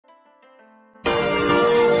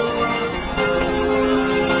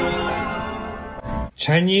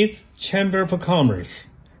Chinese Chamber of Commerce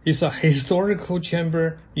is a historical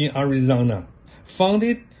chamber in Arizona,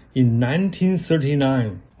 founded in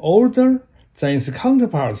 1939, older than its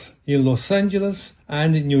counterparts in Los Angeles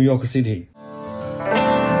and New York City.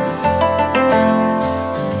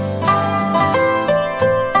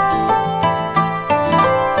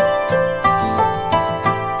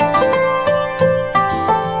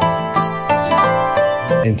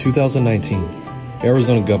 In 2019,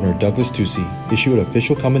 Arizona Governor Douglas Ducey issued an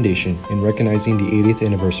official commendation in recognizing the 80th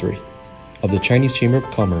anniversary of the Chinese Chamber of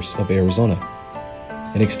Commerce of Arizona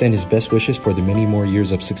and extend his best wishes for the many more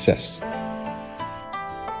years of success.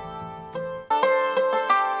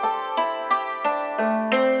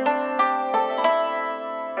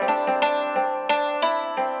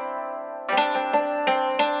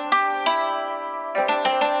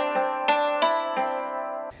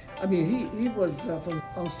 I mean, he was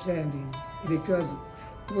outstanding because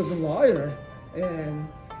he was a lawyer, and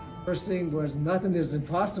first thing was nothing is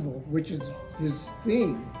impossible, which is his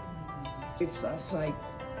theme. It's like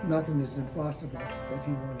nothing is impossible that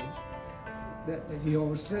he wanted. That he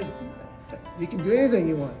always said, you can do anything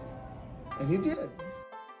you want, and he did.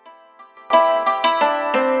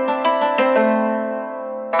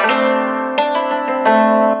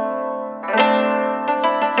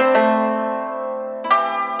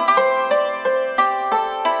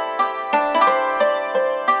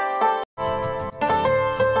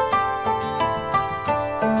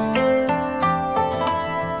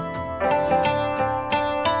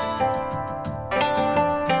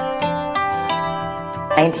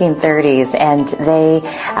 1930s, and they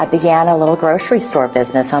began a little grocery store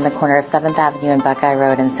business on the corner of 7th Avenue and Buckeye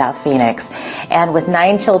Road in South Phoenix. And with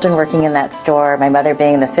 9 children working in that store, my mother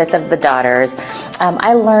being the 5th of the daughters,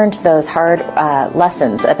 I learned those hard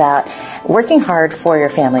lessons about working hard for your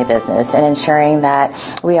family business and ensuring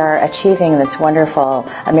that we are achieving this wonderful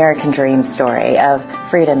American dream story of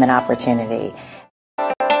freedom and opportunity.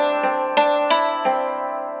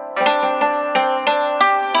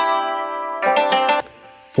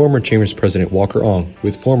 Former Chambers President Walker Ong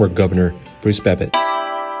with former Governor Bruce Babbitt.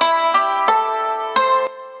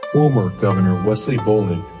 Former Governor Wesley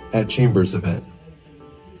Bowman at Chambers event.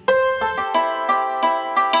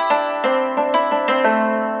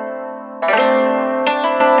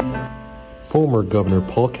 Former Governor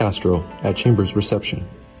Paul Castro at Chambers reception.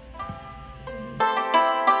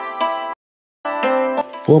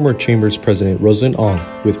 Former Chambers President Rosalind Ong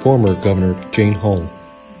with former Governor Jane Holm.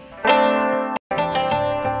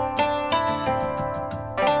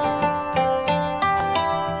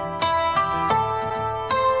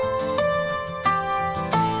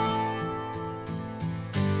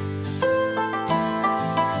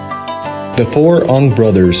 The 4 Ong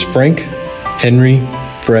brothers, Frank, Henry,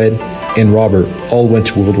 Fred, and Robert, all went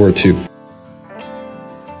to World War II.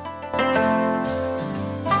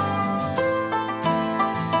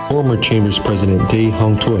 Former Chambers President Dae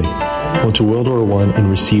Hong Toi went to World War I and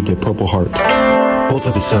received a Purple Heart. Both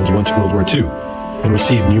of his sons went to World War II and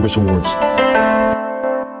received numerous awards.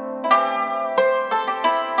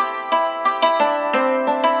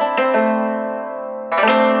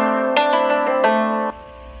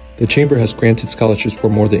 The Chamber has granted scholarships for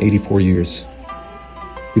more than 84 years.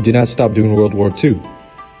 We did not stop during World War II.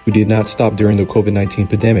 We did not stop during the COVID-19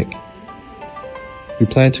 pandemic. We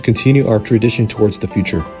plan to continue our tradition towards the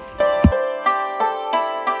future.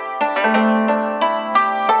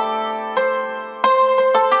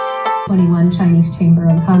 Chinese Chamber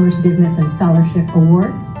of Commerce Business and Scholarship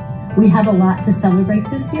Awards. We have a lot to celebrate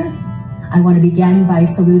this year. I want to begin by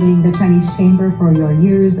saluting the Chinese Chamber for your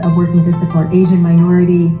years of working to support Asian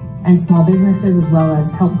minority and small businesses, as well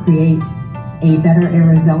as help create a better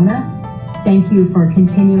Arizona. Thank you for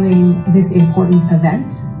continuing this important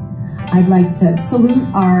event. I'd like to salute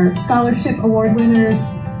our scholarship award winners,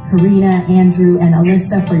 Karina, Andrew, and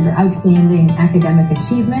Alyssa, for your outstanding academic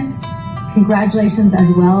achievements. Congratulations as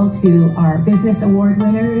well to our business award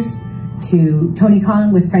winners, to Tony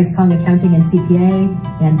Kong with Price Kong Accounting and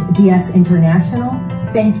CPA, and DS International.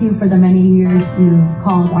 Thank you for the many years you've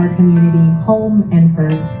called our community home and for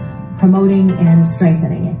promoting and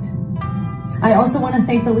strengthening it. I also want to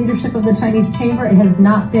thank the leadership of the Chinese Chamber. It has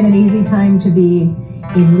not been an easy time to be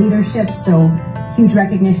in leadership, so huge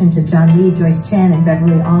recognition to John Lee, Joyce Chan, and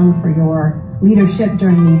Beverly Ong for your leadership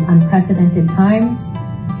during these unprecedented times.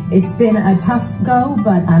 It's been a tough go,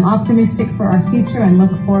 but I'm optimistic for our future and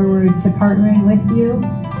look forward to partnering with you.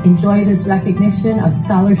 Enjoy this recognition of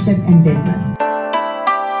scholarship and business.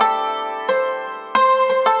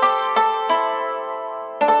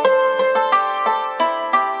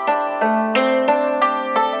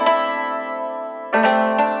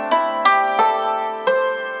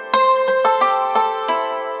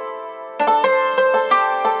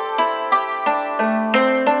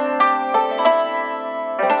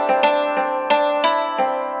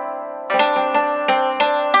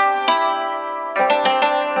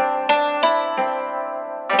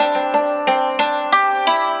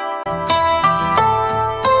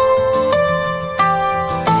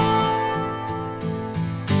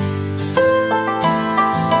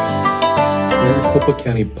 Maricopa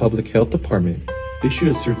County Public Health Department issued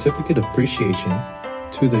a certificate of appreciation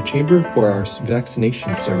to the Chamber for our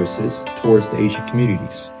vaccination services towards the Asian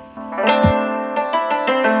communities.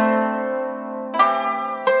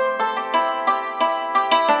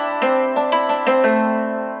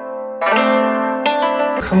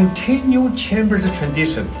 Continue Chamber's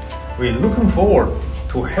tradition. We're looking forward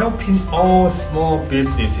to helping all small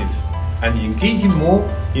businesses and engaging more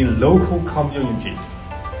in local community.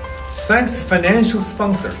 Thanks financial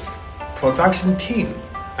sponsors, production team,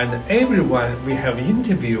 and everyone we have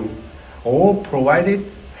interviewed all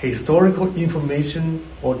provided historical information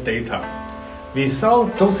or data.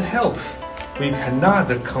 Without those helps, we cannot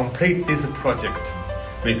complete this project.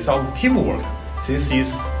 Without teamwork, this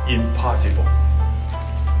is impossible.